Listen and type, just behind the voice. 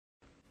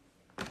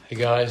Hey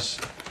guys,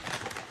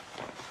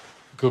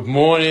 good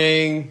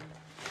morning.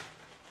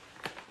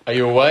 Are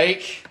you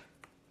awake?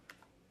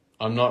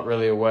 I'm not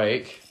really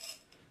awake,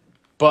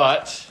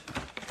 but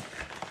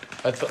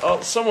I thought,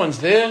 oh, someone's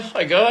there.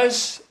 Hi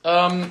guys.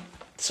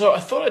 So I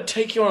thought I'd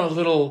take you on a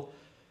little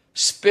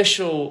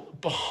special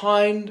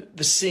behind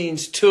the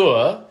scenes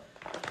tour,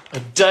 a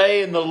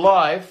day in the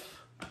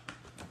life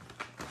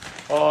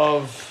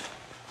of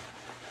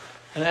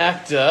an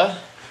actor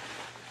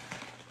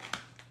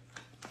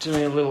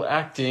doing a little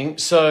acting.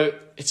 So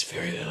it's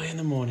very early in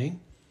the morning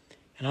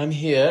and I'm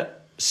here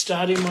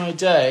starting my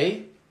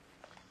day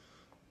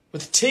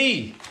with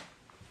tea.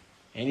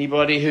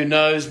 Anybody who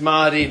knows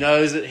Marty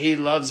knows that he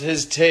loves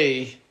his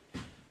tea.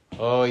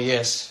 Oh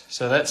yes,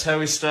 so that's how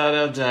we start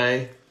our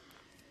day.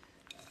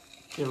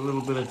 Get a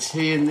little bit of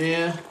tea in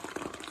there.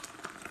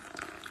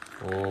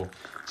 Oh,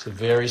 it's a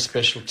very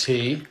special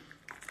tea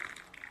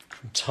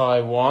from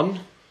Taiwan.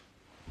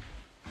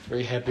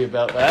 Very happy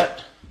about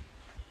that.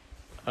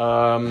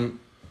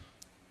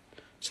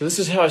 So this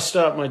is how I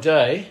start my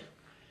day.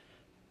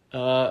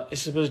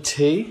 It's a bit of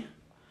tea,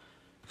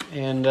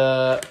 and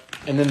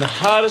then the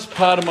hardest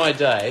part of my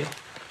day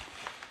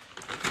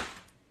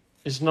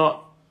is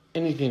not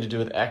anything to do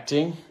with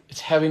acting.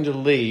 It's having to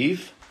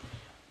leave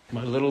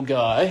my little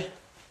guy,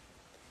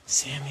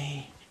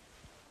 Sammy.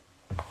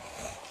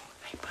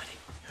 Hey buddy,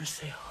 you want to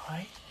say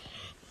hi?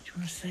 Do you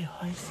want to say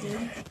hi,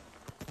 Sammy?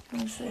 You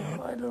want to say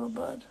hi, little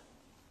bud?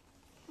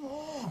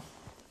 Oh.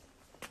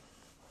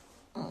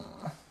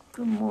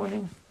 Good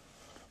morning.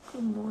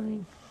 Good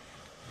morning.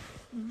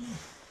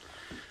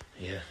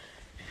 Yeah,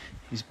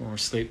 he's more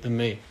asleep than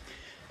me.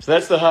 So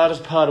that's the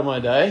hardest part of my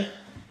day.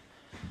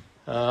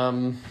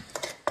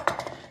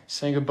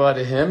 Saying goodbye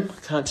to him.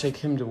 Can't take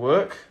him to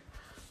work,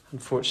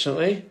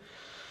 unfortunately.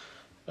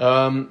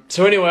 So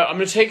anyway, I'm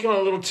going to take you on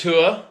a little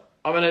tour.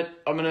 I'm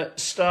going to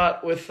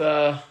start with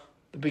the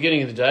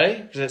beginning of the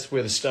day, because that's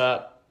where the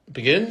start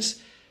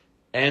begins,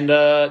 and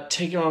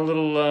take you on a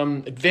little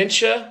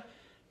adventure.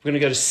 We're going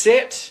to go to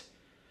set,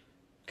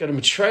 go to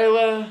my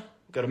trailer,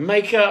 go to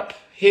makeup,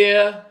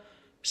 hair,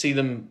 see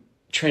them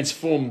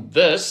transform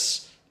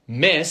this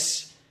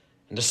mess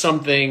into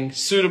something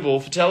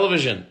suitable for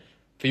television,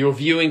 for your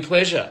viewing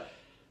pleasure.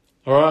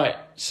 All right,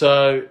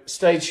 so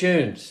stay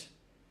tuned.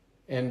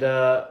 And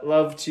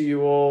love to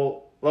you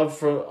all. Love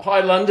for... Hi,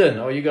 London.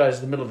 Oh, you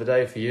guys, the middle of the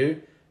day for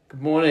you.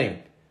 Good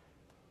morning.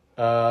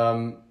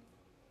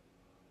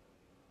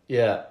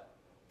 Yeah.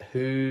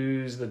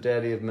 Who's the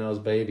daddy of Mel's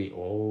baby?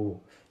 Oh...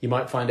 You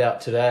might find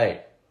out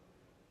today.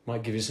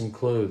 Might give you some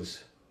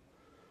clues.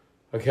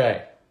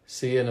 Okay,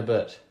 see you in a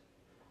bit.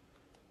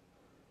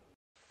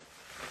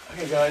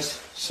 Okay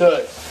guys,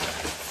 so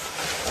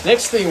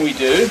next thing we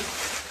do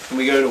when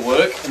we go to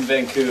work in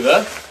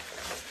Vancouver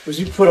is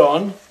we put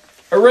on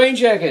a rain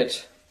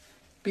jacket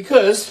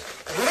because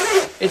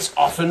it's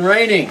often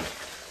raining.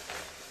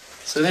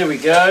 So there we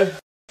go.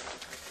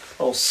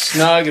 All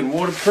snug and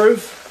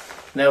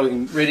waterproof. Now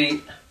we're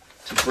ready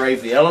to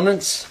brave the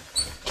elements.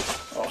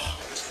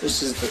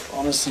 This is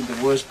honestly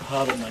the worst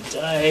part of my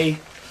day. I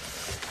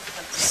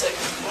have to say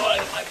goodbye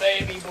to my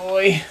baby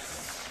boy.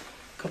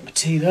 Got my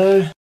tea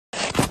though.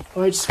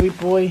 Alright, sweet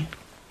boy.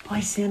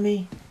 Bye,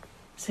 Sammy.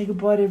 Say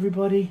goodbye to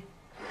everybody.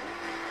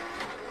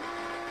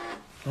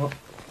 Oh,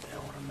 the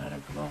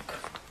automatic lock.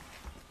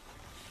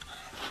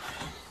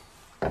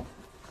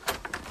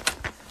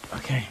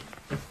 Okay.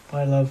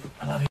 Bye, love.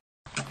 I love you.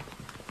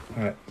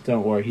 Alright,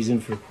 don't worry. He's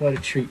in for quite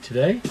a treat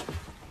today.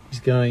 He's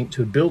going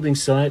to a building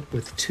site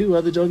with 2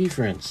 other doggy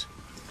friends.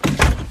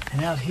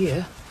 And out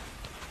here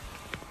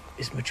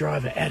is my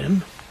driver,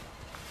 Adam.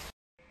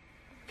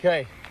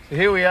 Okay, so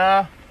here we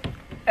are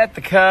at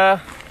the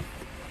car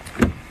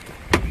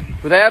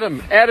with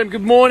Adam. Adam,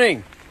 good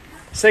morning.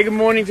 Say good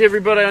morning to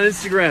everybody on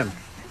Instagram.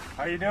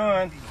 How you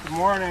doing? Good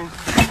morning.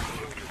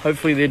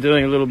 Hopefully they're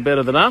doing a little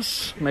better than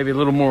us. Maybe a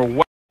little more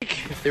awake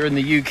if they're in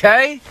the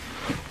UK.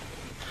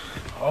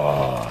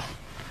 Oh.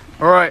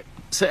 All right,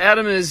 so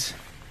Adam is...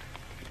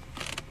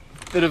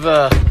 bit of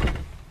a...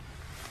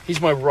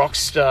 he's my rock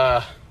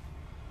star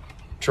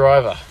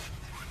driver.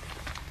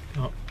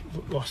 Oh,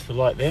 lost the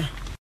light there.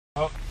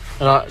 Oh.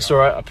 And it's all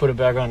right, I put it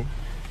back on.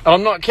 And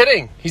I'm not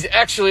kidding. He's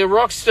actually a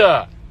rock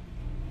star.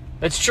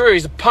 That's true.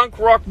 He's a punk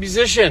rock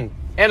musician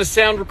and a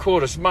sound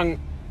recordist, among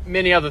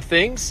many other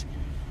things.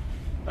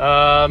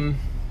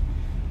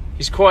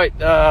 He's quite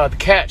the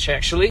catch,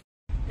 actually.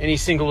 Any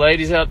single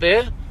ladies out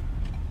there,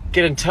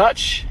 get in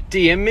touch,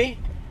 DM me.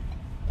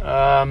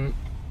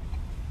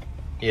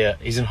 Yeah,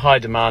 he's in high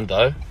demand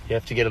though. You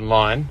have to get in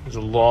line. There's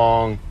a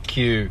long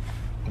queue.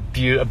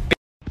 Okay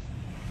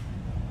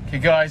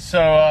guys,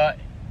 so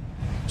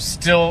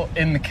still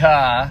in the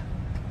car,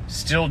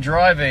 still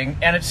driving,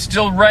 and it's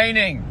still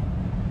raining.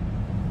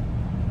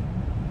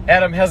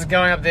 Adam, how's it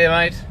going up there,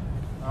 mate?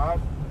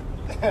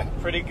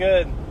 Pretty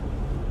good.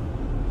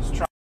 Just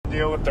trying to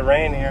deal with the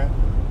rain here.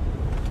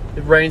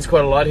 It rains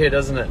quite a lot here,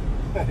 doesn't it?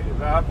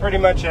 Pretty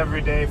much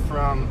every day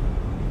from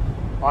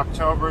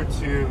October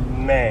to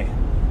May.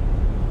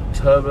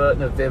 October,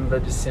 November,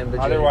 December,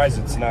 January. Otherwise,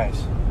 it's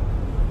nice.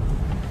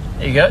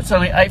 There you go. It's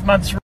only 8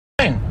 months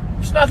rain.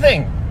 It's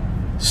nothing.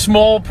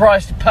 Small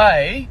price to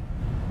pay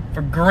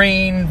for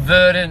green,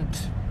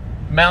 verdant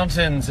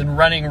mountains and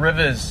running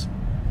rivers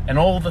and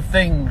all the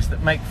things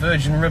that make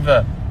Virgin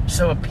River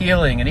so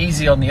appealing and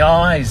easy on the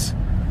eyes.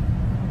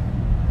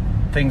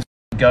 Things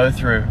we go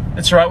through.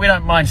 It's all right. We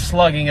don't mind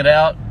slugging it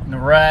out in the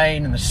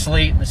rain and the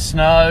sleet and the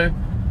snow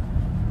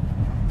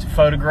to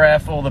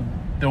photograph all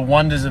the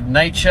wonders of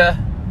nature,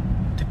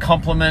 to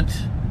compliment.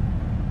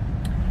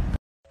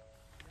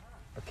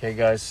 Okay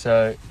guys,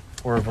 so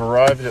we've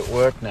arrived at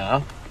work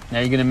now. Now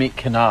you're going to meet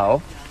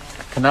Canal.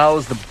 Canal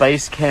is the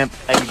base camp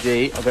AD.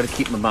 I've got to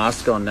keep my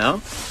mask on now.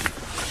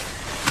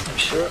 Make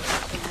sure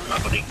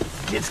nobody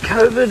gets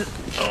COVID.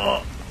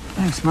 Oh,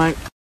 thanks mate.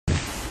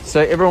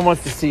 So everyone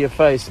wants to see your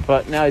face,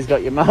 but now he's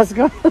got your mask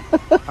on.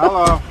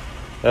 Hello.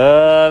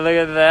 Oh, look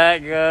at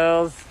that,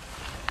 girls.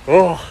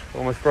 Oh,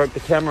 almost broke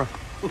the camera.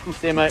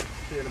 See you, mate.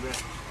 See you in a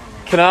bit.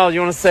 Canal, you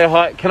want to say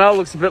hi? Canal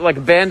looks a bit like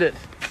a bandit.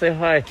 Say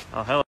hi.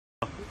 Oh, hello.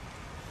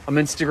 I'm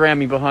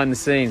Instagramming behind the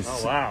scenes.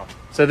 Oh, wow.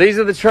 So these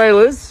are the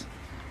trailers.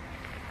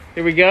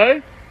 Here we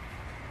go.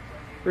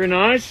 Very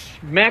nice.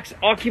 Max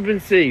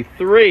occupancy,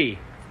 3.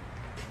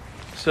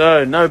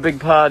 So, no big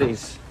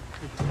parties.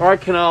 All right,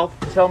 Canal,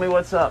 tell me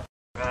what's up.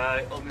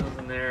 Oatmeal's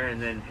in there,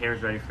 and then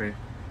hair's ready for you.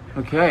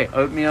 Okay,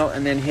 oatmeal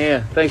and then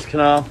hair. Thanks,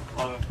 Canal.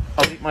 I'll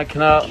eat my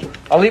Canal.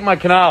 I'll eat my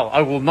Canal.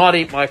 I will not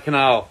eat my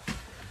Canal.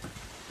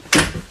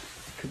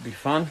 Could be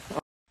fun.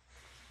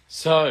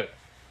 So,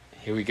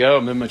 here we go.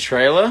 I'm in my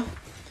trailer.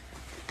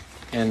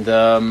 And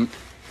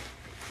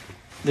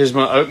there's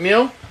my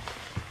oatmeal.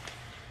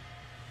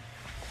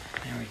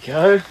 There we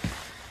go.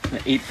 I'm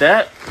going to eat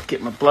that.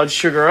 Get my blood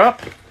sugar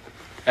up.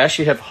 I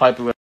actually have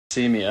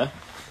hypoglycemia.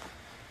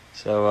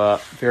 So,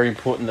 very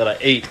important that I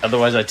eat.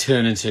 Otherwise, I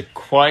turn into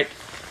quite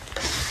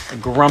a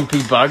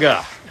grumpy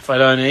bugger if I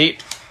don't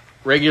eat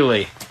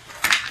regularly.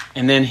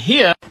 And then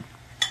here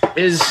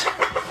is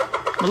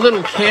a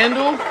little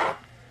candle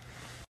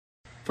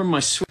from my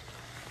sweet.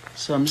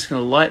 So I'm just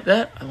going to light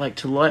that. I like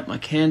to light my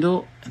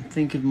candle and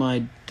think of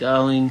my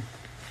darling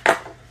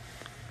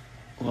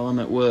while I'm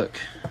at work.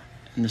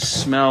 And the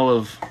smell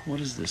of, what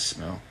is this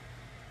smell?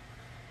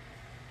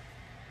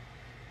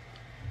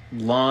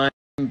 Lime,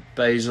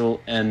 basil,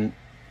 and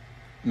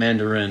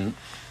mandarin.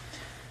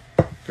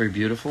 Very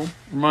beautiful.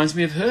 Reminds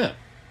me of her.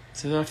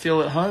 So I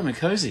feel at home and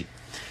cozy.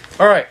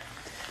 All right.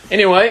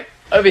 Anyway,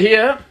 over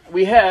here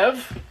we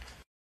have,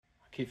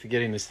 I keep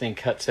forgetting this thing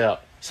cuts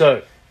out.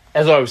 So,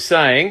 as I was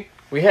saying,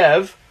 we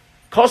have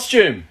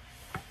costume,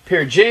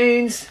 pair of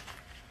jeans,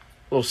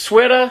 little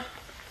sweater,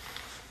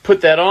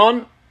 put that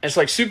on. It's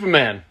like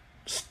Superman.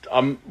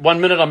 1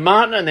 minute I'm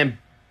Martin and then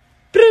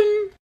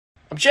boom,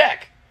 I'm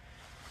Jack.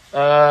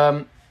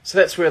 So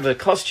that's where the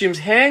costumes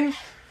hang.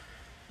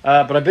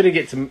 But I better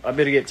get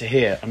to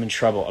here. I'm in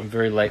trouble. I'm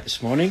very late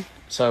this morning.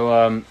 So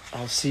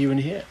I'll see you in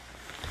here.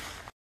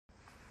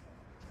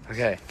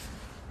 Okay.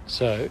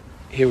 So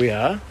here we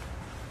are.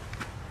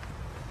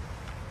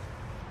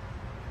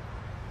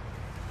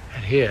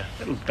 And here,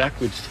 that looks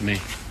backwards to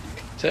me.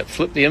 Does that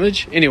flip the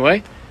image?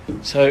 Anyway,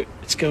 so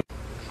let's go.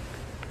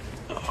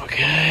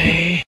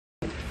 Okay.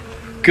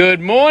 Good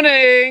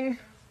morning.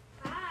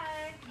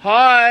 Hi.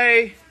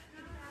 Hi.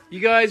 You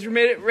guys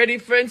ready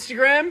for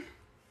Instagram?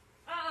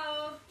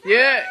 Uh-oh.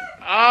 Yeah.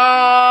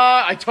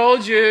 Ah, I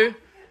told you.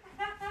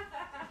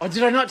 Oh,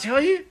 did I not tell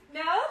you?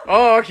 No?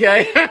 Oh,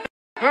 okay.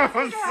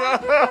 I'm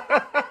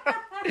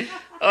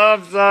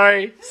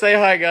sorry. Say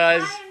hi,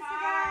 guys. Hi.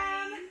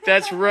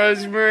 That's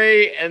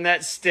Rosemary and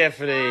that's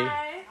Stephanie.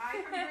 Hi.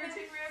 Hi from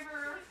Virgin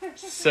River.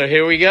 So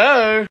here we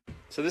go.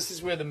 So this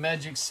is where the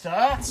magic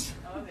starts.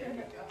 Oh, there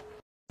you go.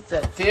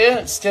 That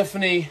there.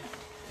 Stephanie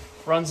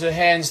runs her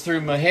hands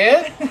through my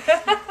hair.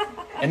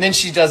 And then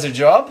she does her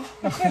job.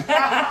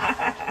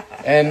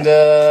 And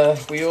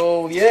we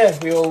all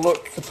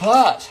look the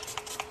part.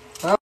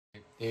 Huh?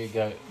 There you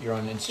go. You're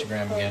on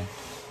Instagram again.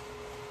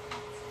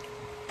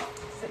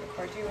 Does it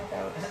record you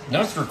without...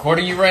 No, it's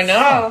recording you right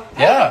now. Oh.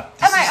 Yeah.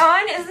 Am I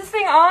on? Is this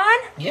thing on?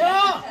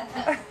 Yeah.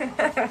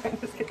 I'm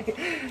just kidding.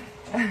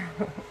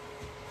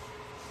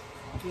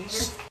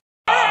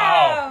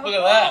 Wow. Look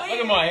at that. Look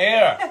at my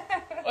hair.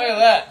 Look at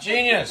that.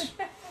 Genius.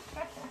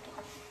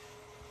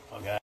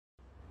 Okay.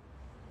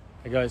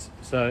 Hey guys,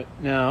 so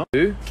now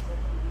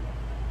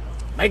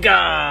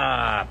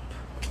makeup.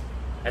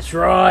 That's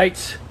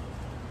right.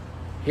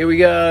 Here we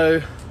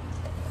go.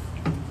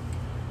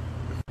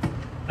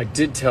 I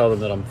did tell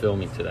them that I'm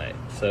filming today,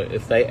 so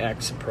if they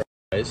act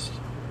surprised,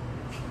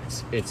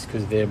 it's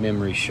because their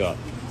memory's shot.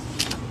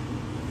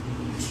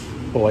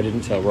 Oh, I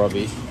didn't tell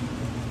Robbie.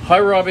 Hi,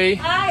 Robbie.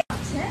 Hi.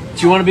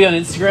 Do you want to be on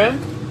Instagram?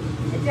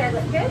 Do I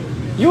look good?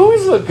 You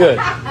always look good.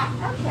 Do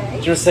Okay. you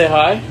want to say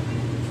hi?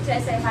 Did I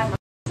say hi, Martha?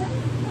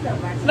 Hello,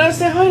 Martha. No,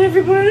 say hi to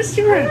everybody on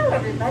Instagram. Hello,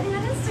 everybody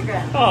on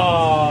Instagram.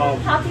 Oh,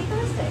 Happy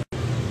Thursday.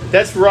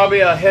 that's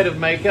Robbie, our head of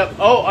makeup.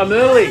 Oh, I'm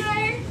early. Hi.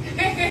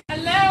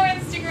 Hello,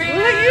 Instagram.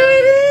 Look who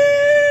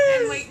it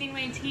I'm is. whitening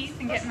my teeth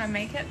and getting my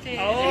makeup did.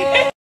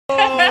 Oh,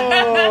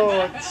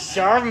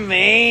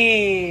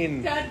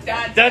 Charmaine. Da,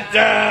 da, Da,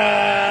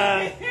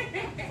 da.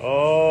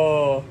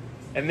 Oh,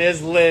 and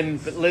there's Lynn,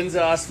 but Lynn's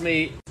asked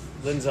me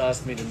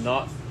to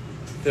not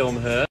film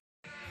her.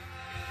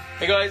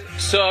 Hey guys,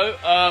 so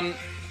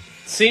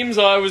seems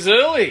I was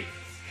early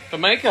for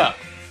makeup.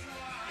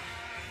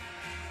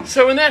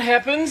 So when that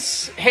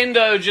happens,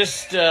 Hendo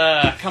just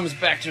comes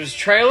back to his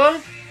trailer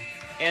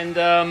and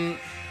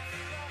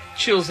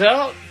chills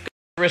out. Got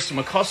the rest of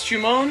my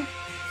costume on.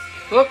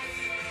 Look,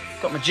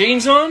 got my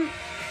jeans on.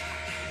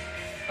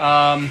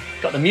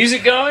 Got the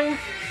music going.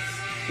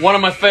 One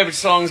of my favourite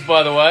songs,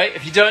 by the way.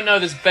 If you don't know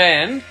this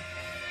band,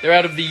 they're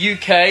out of the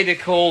UK. They're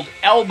called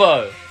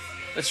Elbow.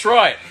 That's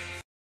right.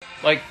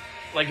 Like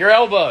your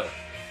elbow.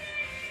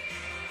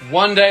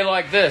 One Day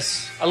Like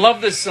This. I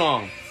love this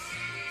song.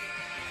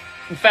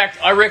 In fact,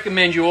 I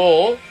recommend you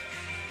all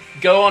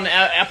go on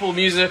Apple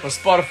Music or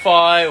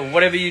Spotify or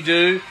whatever you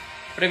do,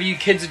 whatever you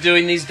kids are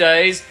doing these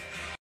days,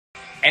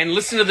 and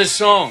listen to this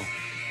song.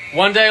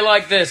 One Day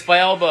Like This by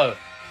Elbow.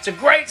 It's a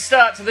great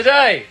start to the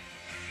day.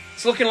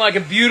 It's looking like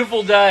a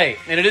beautiful day,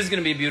 and it is going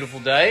to be a beautiful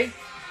day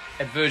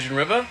at Virgin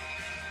River,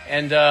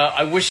 and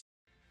I wish...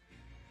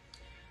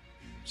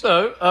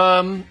 So,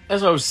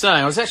 as I was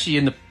saying, I was actually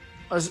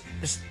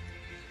this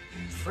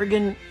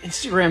friggin'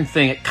 Instagram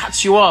thing, it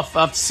cuts you off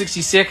after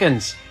 60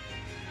 seconds.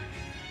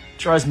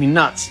 Drives me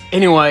nuts.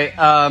 Anyway,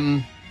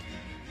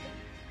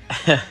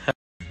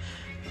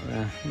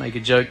 make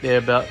a joke there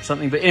about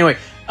something, but anyway,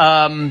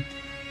 I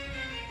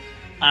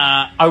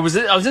was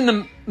in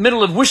the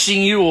middle of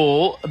wishing you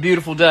all a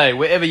beautiful day,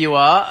 wherever you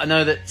are. I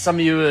know that some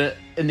of you are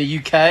in the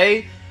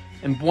UK,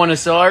 in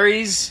Buenos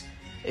Aires,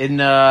 in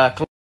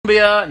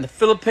Colombia, in the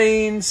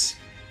Philippines,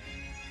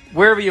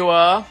 wherever you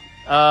are.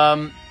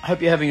 I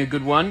hope you're having a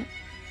good one.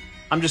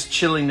 I'm just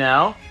chilling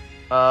now,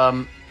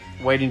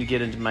 waiting to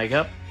get into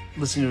makeup,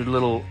 listening to a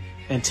little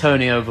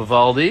Antonio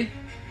Vivaldi.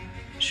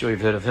 I'm sure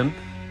you've heard of him.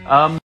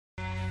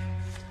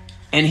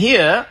 And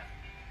here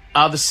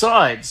are the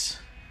sides.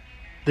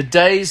 The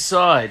day's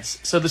sides.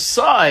 So the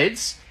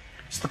sides,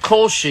 it's the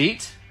call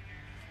sheet,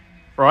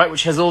 right,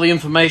 which has all the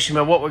information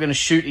about what we're going to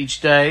shoot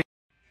each day.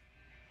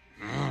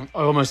 I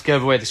almost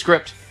gave away the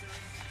script.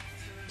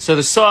 So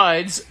the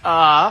sides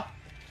are...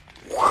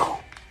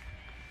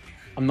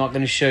 I'm not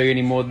going to show you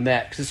any more than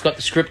that because it's got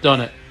the script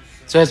on it.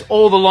 So it has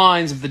all the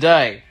lines of the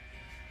day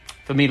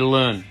for me to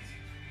learn.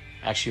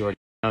 Actually, I already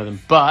know them,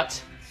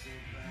 but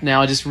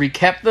now I just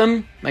recap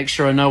them, make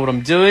sure I know what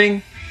I'm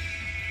doing,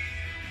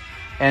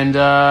 and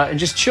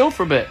just chill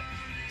for a bit.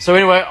 So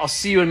anyway, I'll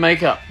see you in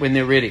makeup when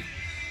they're ready.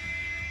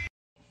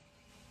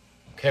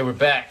 Okay, we're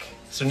back.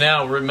 So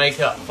now we're in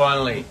makeup,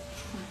 finally,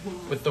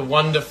 with the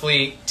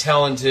wonderfully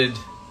talented,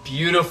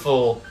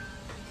 beautiful,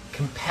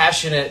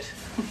 compassionate,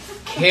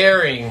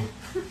 caring,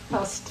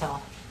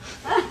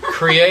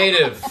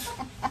 creative,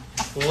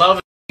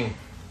 loving,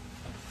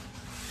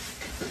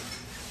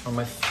 one of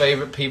my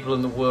favorite people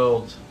in the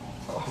world,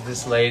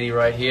 this lady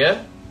right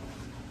here.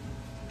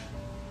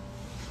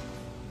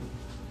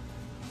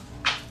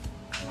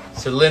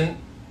 So Lynn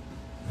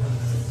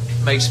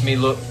makes me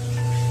look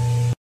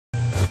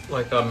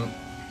like I'm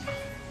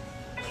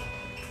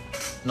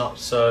not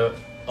so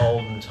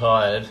old and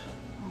tired.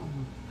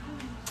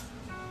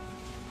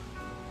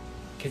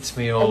 Gets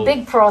me all... A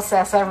big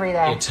process every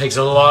day. It takes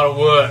a lot of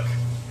work.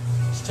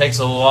 It takes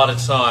a lot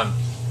of time.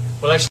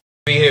 We'll actually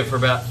be here for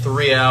about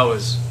 3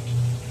 hours.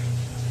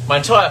 My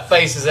entire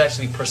face is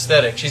actually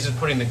prosthetic. She's just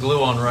putting the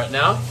glue on right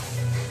now.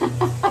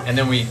 And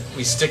then we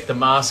stick the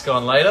mask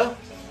on later.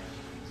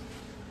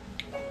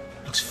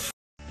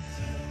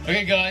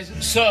 Okay guys,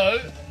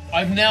 so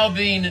I've now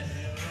been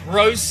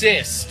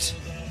processed.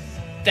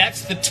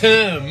 That's the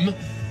term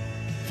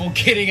for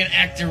getting an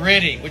actor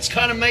ready, which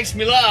kind of makes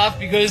me laugh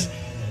because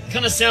it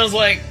kind of sounds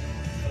like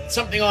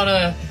something on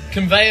a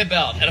conveyor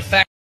belt at a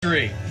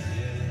factory.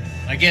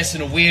 I guess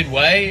in a weird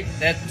way,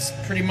 that's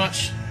pretty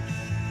much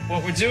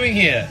what we're doing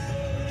here.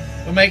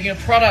 We're making a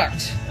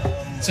product.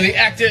 So the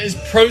actor is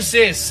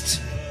processed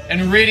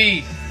and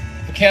ready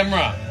for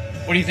camera.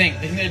 What do you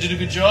think? They think they did a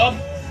good job?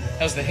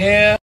 How's the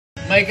hair?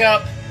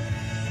 Makeup?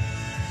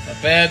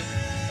 Not bad.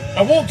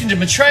 I walked into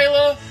my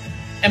trailer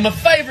and my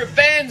favourite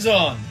band's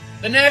on.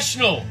 The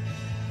National.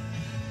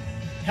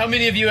 How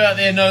many of you out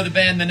there know the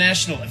band The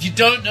National? If you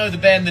don't know the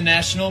band The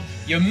National,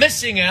 you're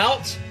missing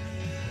out.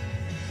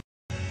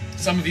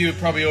 Some of you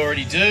probably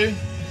already do.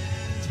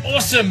 It's an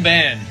awesome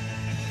band.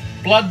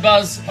 Blood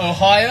Buzz,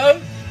 Ohio.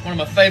 One of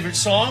my favourite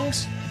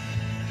songs.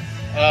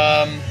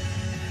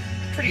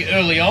 Pretty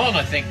early on,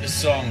 I think, this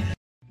song.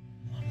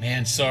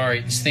 Man,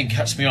 sorry, this thing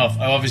cuts me off.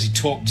 I obviously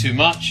talk too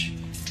much.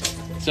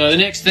 So the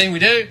next thing we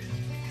do,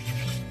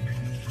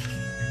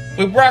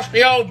 we brush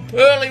the old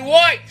pearly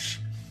whites.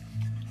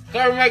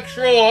 Gotta make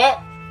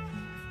sure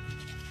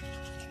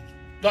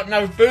got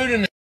no food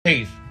in the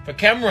teeth for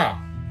camera.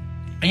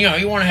 And you know,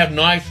 you want to have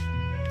nice,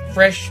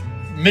 fresh,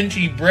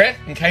 minty breath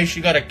in case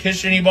you gotta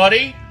kiss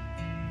anybody.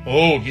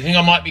 Oh, do you think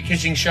I might be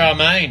kissing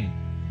Charmaine?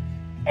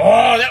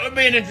 Oh, that would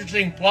be an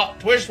interesting plot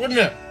twist, wouldn't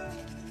it?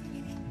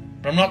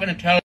 But I'm not going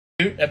to tell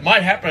you. It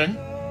might happen.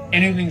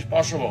 anything's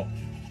possible.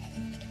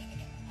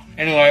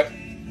 Anyway,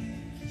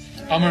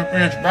 I'm gonna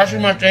finish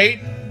brushing my teeth,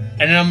 and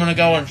then I'm gonna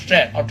go on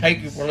set. I'll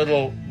take you for a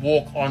little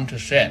walk onto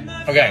set.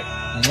 Okay.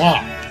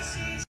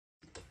 Mwah.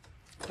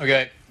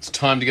 Okay, it's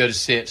time to go to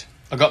set.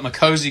 I got my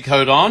cozy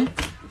coat on,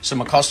 so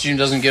my costume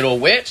doesn't get all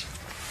wet.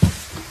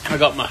 I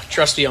got my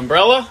trusty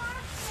umbrella.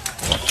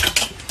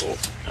 Oh,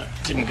 that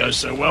didn't go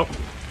so well.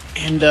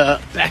 And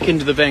back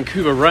into the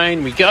Vancouver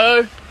rain we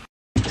go.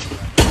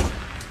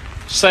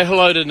 Say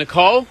hello to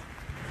Nicole.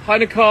 Hi,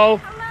 Nicole.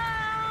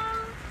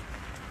 Hello.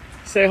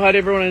 Say hi to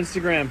everyone on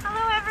Instagram.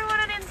 Hello, everyone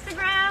on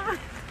Instagram.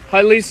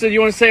 Hi, Lisa.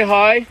 You want to say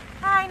hi?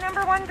 Hi,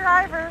 number one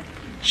driver.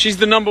 She's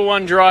the number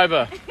one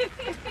driver.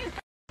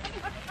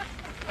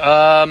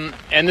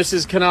 And this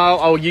is Kanal.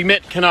 Oh, you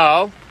met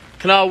Kanal.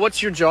 Kanal,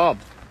 what's your job?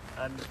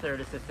 I'm the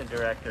third assistant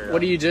director.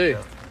 What do you do?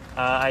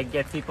 I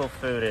get people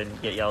food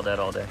and get yelled at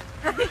all day.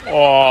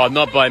 Oh,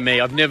 not by me.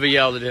 I've never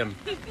yelled at him.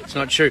 It's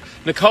not true.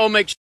 Nicole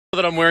makes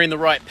sure that I'm wearing the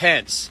right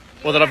pants,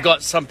 or that I've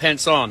got some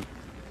pants on.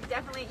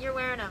 Definitely, you're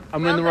wearing them.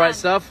 I'm wearing the right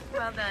stuff?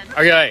 Well done.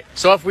 Okay,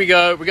 so off we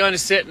go. We're going to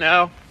set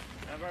now.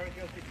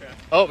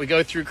 Oh, we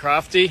go through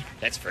Crafty.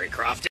 That's very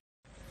crafty.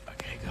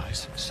 Okay,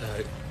 guys, so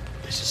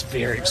this is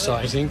very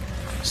exciting.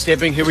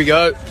 Stepping, here we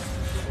go.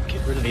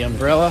 Get rid of the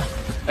umbrella.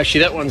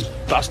 Actually, that one's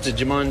busted.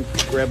 Do you mind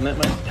grabbing that,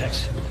 mate?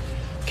 Thanks.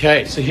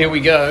 Okay, so here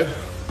we go.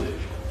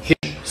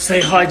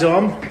 Say hi,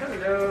 Dom.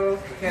 Hello. You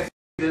can't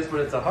see this, but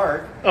it's a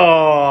heart.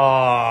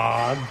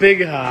 Oh,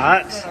 big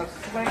heart.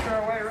 Snake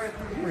our way right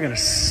through. We're gonna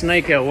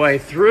snake our way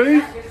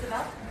through.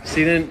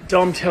 See, then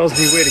Dom tells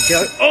me where to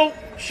go. Oh,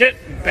 shit,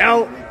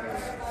 bell.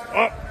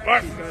 Oh,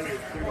 fuck.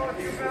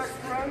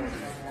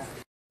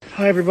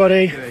 Hi,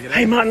 everybody.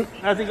 Hey, Martin.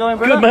 How's it going,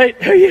 bro? Good,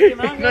 mate. How are you?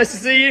 Nice to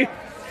see you.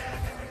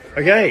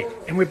 Okay,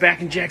 and we're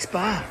back in Jack's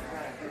bar.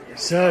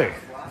 So,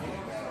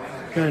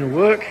 going to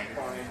work.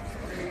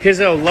 Here's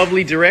our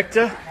lovely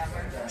director.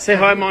 Say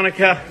hi,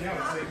 Monica.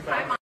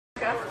 Hi,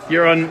 Monica.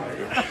 You're on...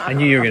 I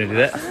knew you were going to do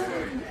that.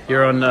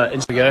 You're on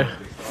Instagram.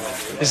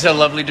 This is our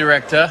lovely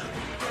director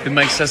who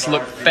makes us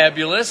look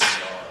fabulous.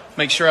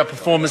 Make sure our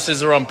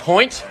performances are on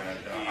point.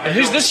 And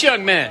who's this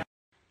young man?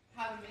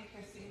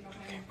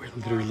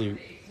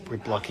 We're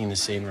blocking the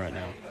scene right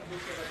now.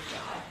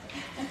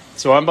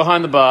 So I'm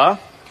behind the bar.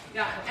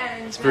 Yeah,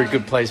 and It's a very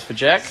good place for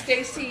Jack.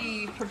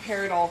 Stacy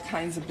prepared all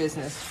kinds of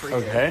business for you.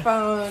 Okay.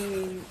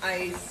 Phone,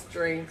 ice,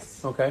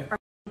 drinks. Okay.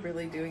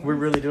 Really doing We're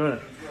really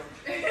doing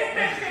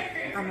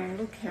it. I'm a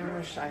little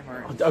camera shy,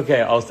 Mark.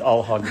 Okay,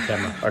 I'll hog the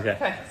camera.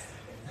 Okay.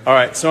 All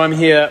right, so I'm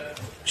here.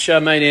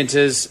 Charmaine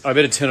enters. I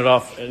better turn it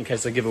off in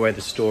case I give away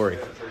the story.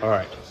 All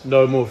right,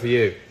 no more for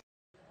you.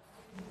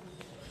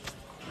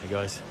 Hey,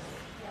 guys.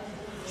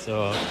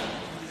 So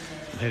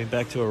I'm heading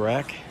back to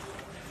Iraq.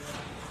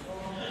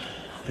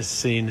 This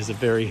scene is a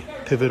very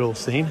pivotal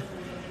scene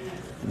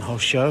in the whole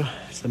show.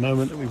 It's the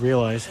moment that we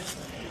realize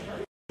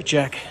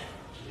Jack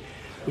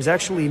was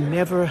actually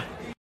never...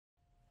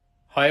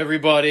 Hi,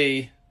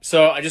 everybody.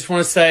 So I just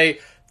want to say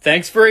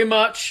thanks very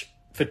much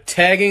for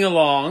tagging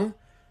along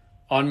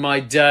on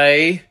my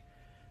day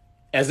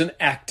as an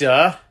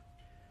actor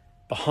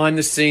behind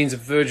the scenes of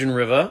Virgin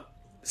River.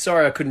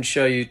 Sorry I couldn't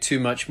show you too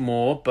much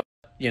more, but,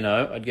 you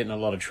know, I'd get in a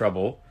lot of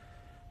trouble.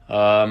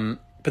 But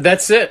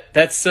that's it.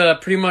 That's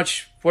pretty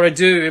much what I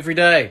do every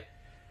day.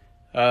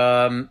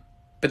 But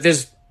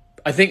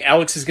I think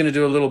Alex is going to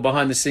do a little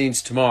behind the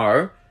scenes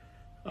tomorrow.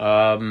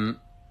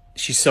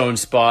 She's so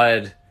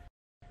inspired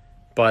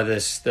by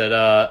this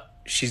that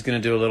she's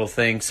going to do a little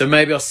thing. So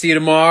maybe I'll see you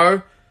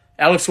tomorrow.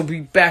 Alex will be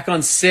back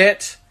on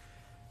set.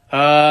 But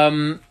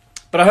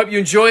I hope you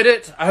enjoyed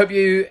it. I hope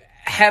you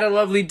had a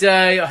lovely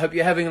day. I hope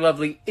you're having a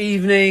lovely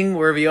evening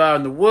wherever you are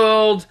in the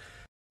world.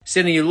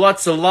 Sending you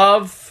lots of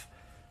love.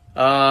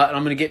 And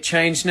I'm going to get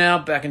changed now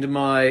back into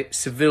my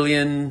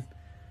civilian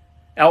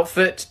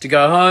outfit to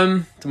go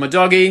home to my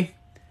doggy.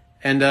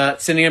 And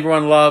sending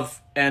everyone love.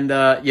 And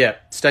yeah,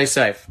 stay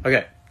safe.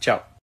 Okay, ciao.